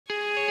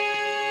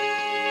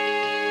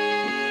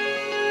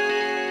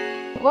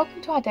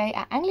welcome to our day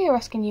at Anglia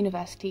Ruskin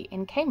University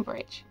in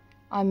Cambridge.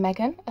 I'm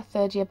Megan, a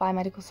third-year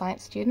biomedical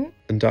science student.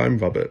 And I'm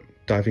Robert,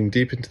 diving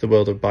deep into the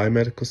world of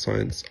biomedical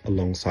science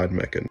alongside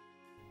Megan.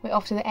 We're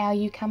off to the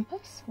ARU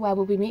campus, where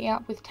we'll be meeting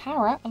up with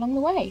Tara along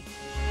the way.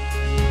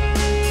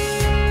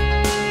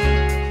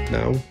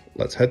 Now,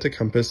 let's head to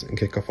campus and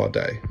kick off our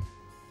day.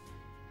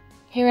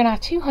 Here in our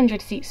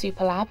 200-seat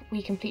SuperLab,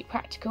 we complete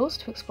practicals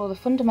to explore the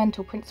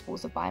fundamental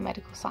principles of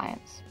biomedical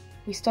science.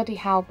 We study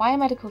how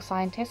biomedical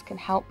scientists can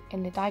help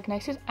in the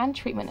diagnosis and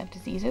treatment of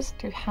diseases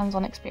through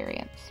hands-on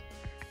experience.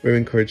 We're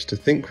encouraged to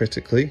think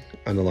critically,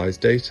 analyse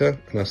data,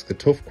 and ask the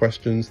tough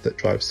questions that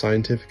drive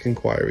scientific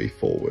inquiry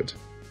forward.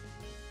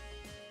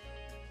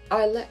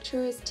 Our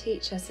lecturers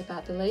teach us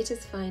about the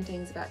latest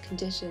findings about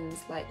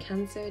conditions like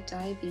cancer,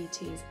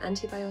 diabetes,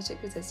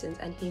 antibiotic resistance,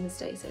 and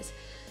hemostasis,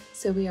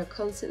 so we are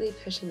constantly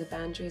pushing the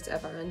boundaries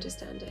of our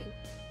understanding.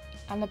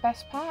 And the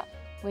best part?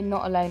 We're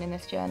not alone in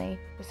this journey.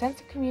 The sense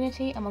of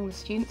community among the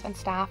students and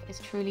staff is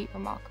truly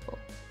remarkable.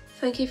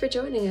 Thank you for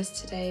joining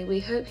us today. We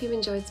hope you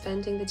enjoyed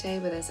spending the day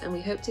with us, and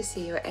we hope to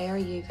see you at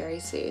ARU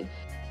very soon.